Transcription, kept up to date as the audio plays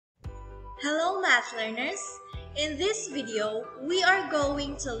Hello math learners! In this video, we are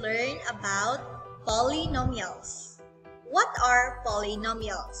going to learn about polynomials. What are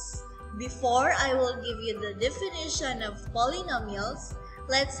polynomials? Before I will give you the definition of polynomials,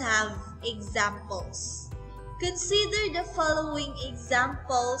 let's have examples. Consider the following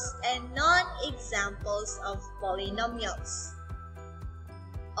examples and non-examples of polynomials.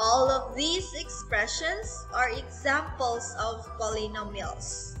 All of these expressions are examples of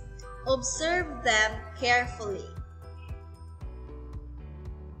polynomials. Observe them carefully.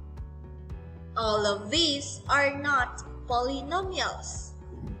 All of these are not polynomials.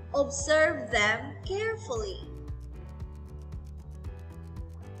 Observe them carefully.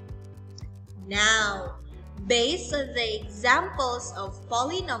 Now, based on the examples of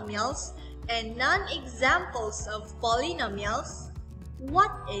polynomials and non-examples of polynomials,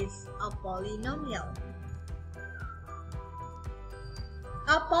 what is a polynomial?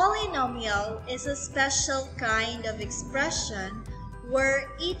 A polynomial is a special kind of expression where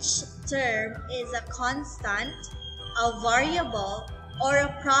each term is a constant, a variable, or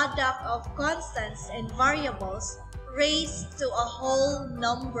a product of constants and variables raised to a whole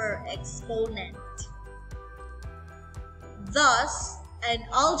number exponent. Thus, an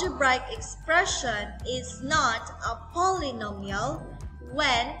algebraic expression is not a polynomial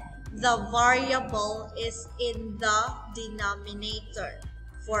when the variable is in the denominator.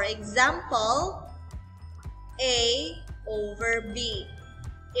 For example, a over b.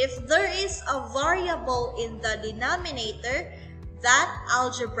 If there is a variable in the denominator, that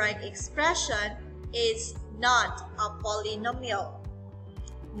algebraic expression is not a polynomial.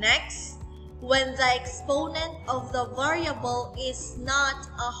 Next, when the exponent of the variable is not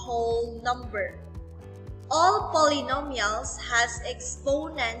a whole number. All polynomials has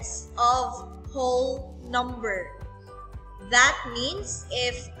exponents of whole number. That means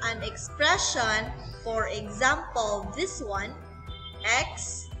if an expression, for example this one,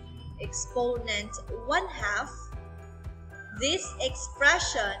 x exponent 1/2, this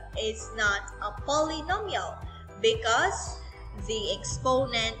expression is not a polynomial because the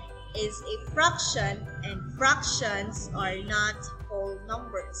exponent is a fraction and fractions are not whole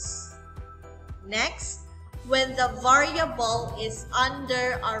numbers. Next, when the variable is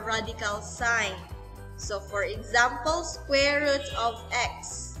under a radical sign. So for example, square root of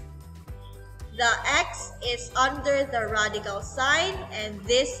x. The x is under the radical sign and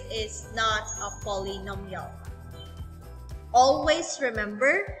this is not a polynomial. Always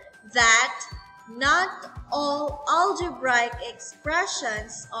remember that not all algebraic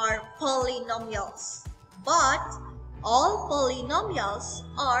expressions are polynomials, but all polynomials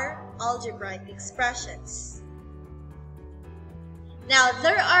are algebraic expressions. Now,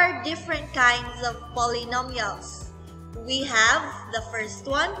 there are different kinds of polynomials. We have the first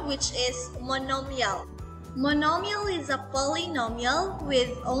one, which is monomial. Monomial is a polynomial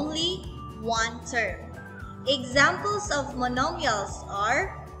with only one term. Examples of monomials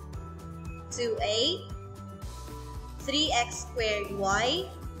are 2a, 3x squared y,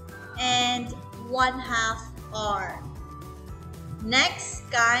 and 1/2 r. Next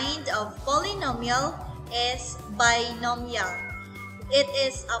kind of polynomial is binomial. It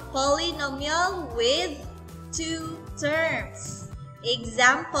is a polynomial with two terms.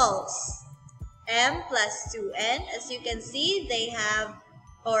 Examples: m plus 2n. As you can see, it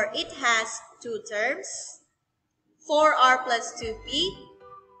has two terms. 4r plus 2p,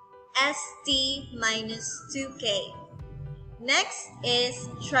 st minus 2k. Next is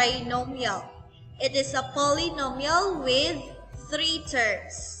trinomial. It is a polynomial with three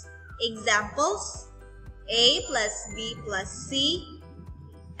terms. Examples: a plus b plus c,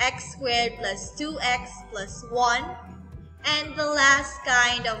 x squared plus 2x plus 1, and the last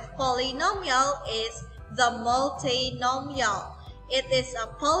kind of polynomial is the multinomial. It is a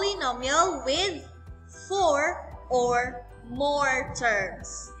polynomial with 4 or more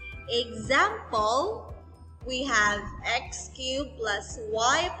terms. Example, we have x cubed plus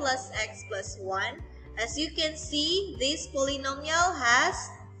y plus x plus 1. As you can see, this polynomial has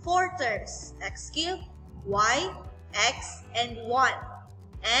 4 terms: x cubed, y, x, and 1.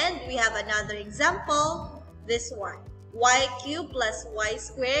 And we have another example, this one, y cubed plus y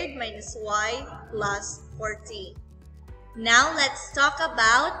squared minus y plus 14. Now let's talk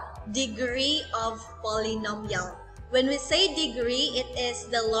about degree of polynomial. When we say degree, it is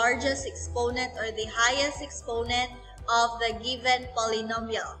the largest exponent or the highest exponent of the given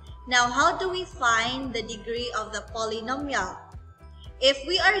polynomial. Now, how do we find the degree of the polynomial? If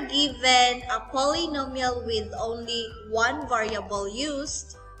we are given a polynomial with only one variable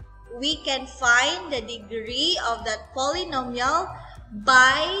used, we can find the degree of that polynomial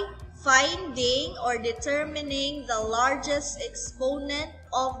by finding or determining the largest exponent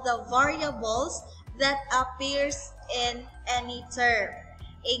of the variables that appears in any term.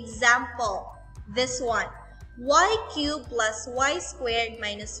 Example, this one, y cubed plus y squared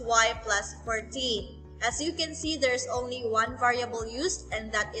minus y plus 14. As you can see, there's only one variable used,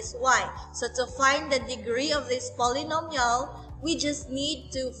 and that is y. So to find the degree of this polynomial, we just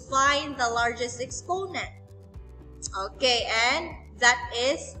need to find the largest exponent. Okay, and that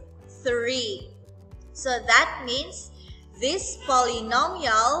is 3. So that means this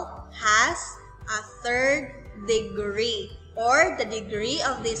polynomial has a third degree, or the degree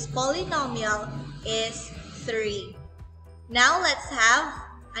of this polynomial is 3. Now let's have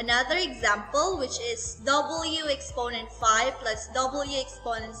another example, which is w exponent 5 plus w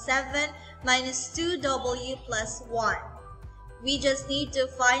exponent 7 minus 2w plus 1. We just need to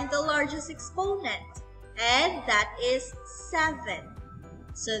find the largest exponent, and that is 7.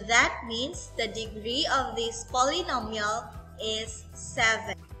 So that means the degree of this polynomial is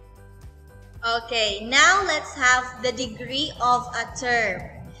 7. Okay, now let's have the degree of a term.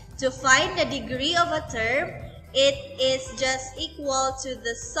 To find the degree of a term, it is just equal to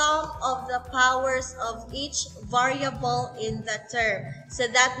the sum of the powers of each variable in the term. So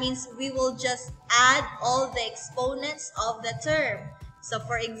that means we will just add all the exponents of the term. So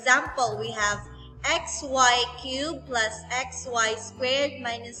for example, we have xy cubed plus xy squared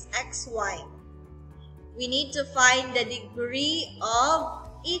minus xy. We need to find the degree of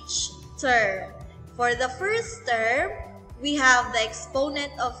each term. For the first term, we have the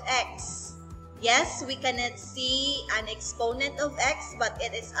exponent of x. Yes, we cannot see an exponent of x, but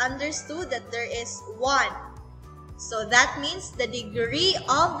it is understood that there is 1. So that means the degree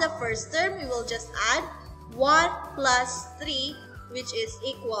of the first term, we will just add 1 plus 3, which is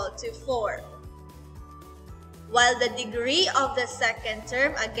equal to 4. While the degree of the second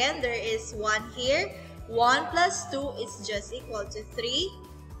term, again, there is 1 here. 1 plus 2 is just equal to 3.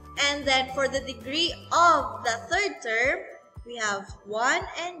 And then for the degree of the third term, we have 1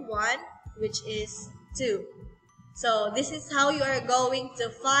 and 1, which is 2. So this is how you are going to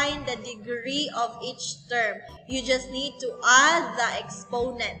find the degree of each term. You just need to add the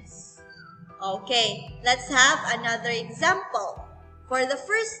exponents. Okay, let's have another example. For the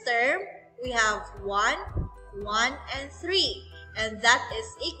first term, we have 1, 1, and 3, and that is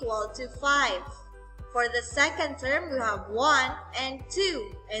equal to 5. For the second term, we have 1 and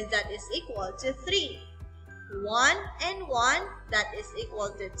 2, and that is equal to 3. 1 and 1, that is equal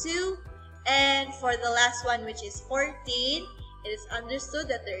to 2. And for the last one, which is 14, it is understood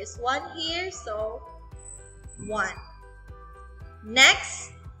that there is 1 here, so 1.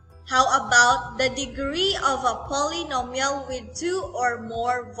 Next, how about the degree of a polynomial with 2 or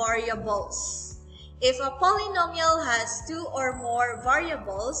more variables? If a polynomial has 2 or more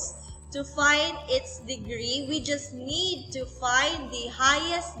variables, to find its degree, we just need to find the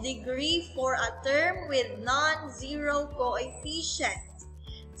highest degree for a term with non-zero coefficient.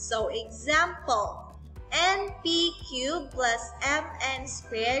 So example, np cubed plus mn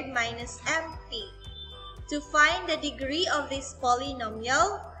squared minus mp. To find the degree of this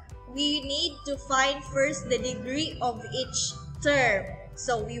polynomial, we need to find first the degree of each term.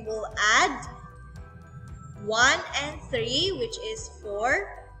 So we will add 1 and 3, which is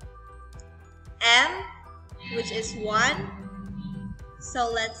 4. M, which is 1.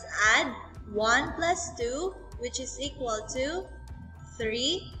 So let's add 1 plus 2, which is equal to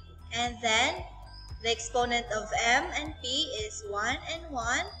 3. And then the exponent of m and p is 1 and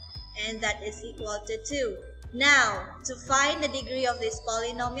 1, and that is equal to 2. Now, to find the degree of this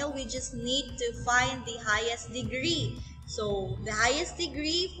polynomial, we just need to find the highest degree. So the highest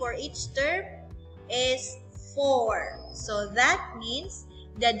degree for each term is 4. So that means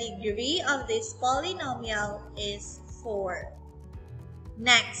the degree of this polynomial is 4.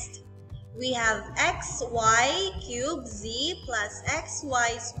 Next, we have xy cubed z plus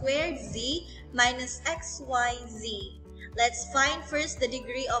xy squared z minus xyz. Let's find first the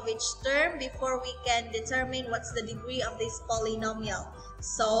degree of each term before we can determine what's the degree of this polynomial.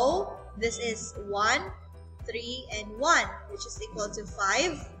 So, this is 1, 3, and 1, which is equal to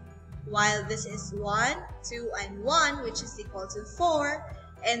 5. While this is 1, 2, and 1, which is equal to 4.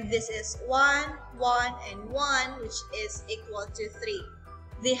 And this is 1, 1, and 1, which is equal to 3.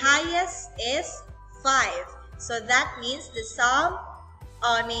 The highest is 5. So that means the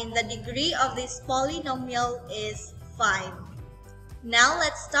degree of this polynomial is 5. Now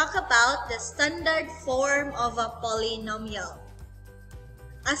let's talk about the standard form of a polynomial.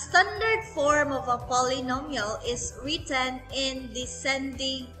 A standard form of a polynomial is written in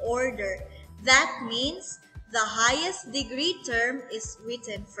descending order. That means the highest degree term is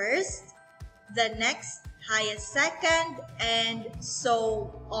written first, the next highest second, and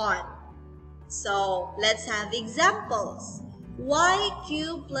so on. So let's have examples. Y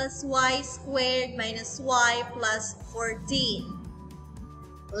cubed plus y squared minus y plus 14.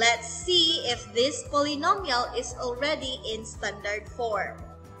 Let's see if this polynomial is already in standard form.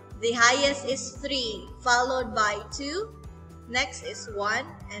 The highest is 3, followed by 2, next is 1,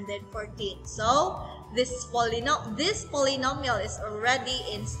 and then 14. So this polynomial is already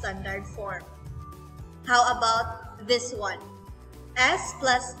in standard form. How about this one? S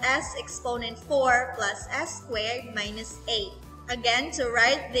plus s exponent 4 plus s squared minus 8. Again, to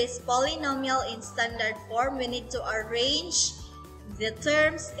write this polynomial in standard form, we need to arrange the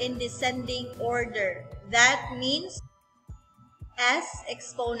terms in descending order. That means s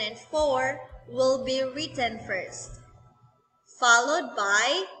exponent 4 will be written first, followed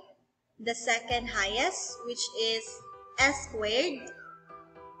by the second highest, which is s squared.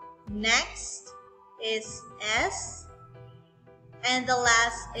 Next is s, and the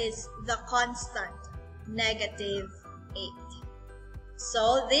last is the constant, negative 8.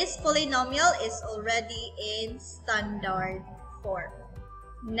 So this polynomial is already in standard form.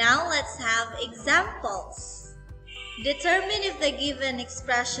 Now let's have examples. Determine if the given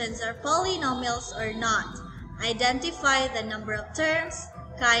expressions are polynomials or not. Identify the number of terms,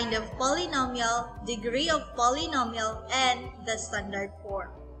 kind of polynomial, degree of polynomial, and the standard form.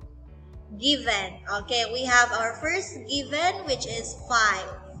 Given. Okay, we have our first given, which is 5.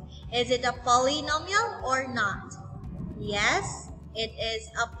 Is it a polynomial or not? Yes, it is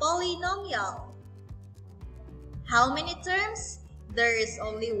a polynomial. How many terms? There is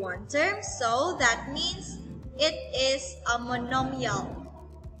only one term, so that means it is a monomial.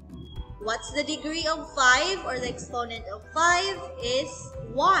 What's the degree of 5, or the exponent of 5 is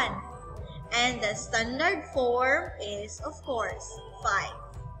 1. And the standard form is, of course, 5.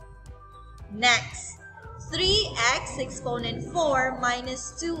 Next, 3x exponent 4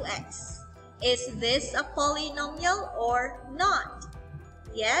 minus 2x. Is this a polynomial or not?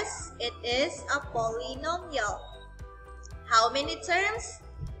 Yes, it is a polynomial. How many terms?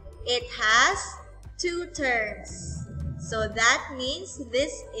 It has 2 terms. So that means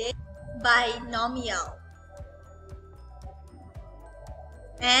this is binomial.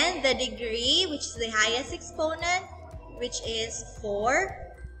 And the degree, which is the highest exponent, which is 4.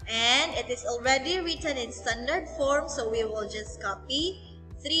 And it is already written in standard form, so we will just copy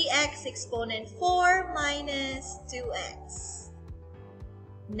 3x exponent 4 minus 2x.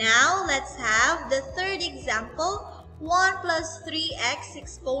 Now, let's have the third example. 1 plus 3x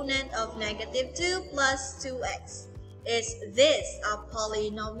exponent of negative 2 plus 2x. Is this a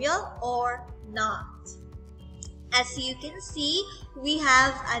polynomial or not? As you can see, we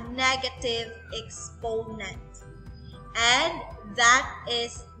have a negative exponent. And that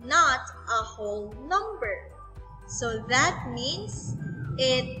is not a whole number. So that means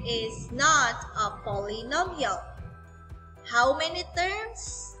it is not a polynomial. How many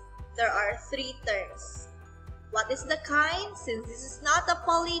terms? There are 3 terms. What is the kind? Since this is not a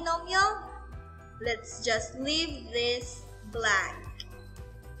polynomial, let's just leave this blank.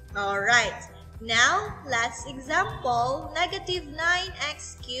 Alright, now last example, negative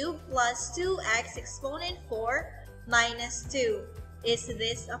 9x cubed plus 2x exponent 4 minus 2. Is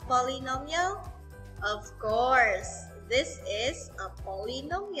this a polynomial? Of course, this is a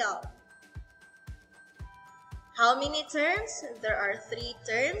polynomial. How many terms? There are 3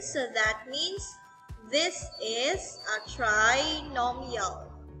 terms, so that means this is a trinomial.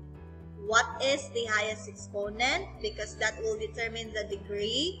 What is the highest exponent? Because that will determine the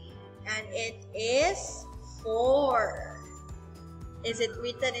degree, and it is 4. Is it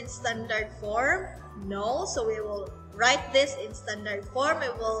written in standard form? No, so we will write this in standard form.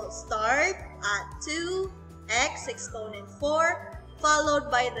 It will start at 2x exponent 4,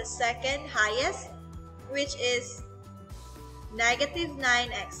 followed by the second highest, which is negative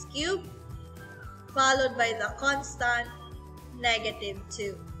 9x cubed, followed by the constant, negative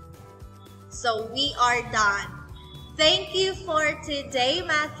 2. So we are done. Thank you for today,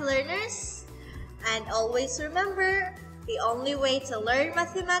 math learners. And always remember, the only way to learn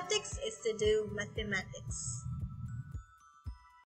mathematics is to do mathematics.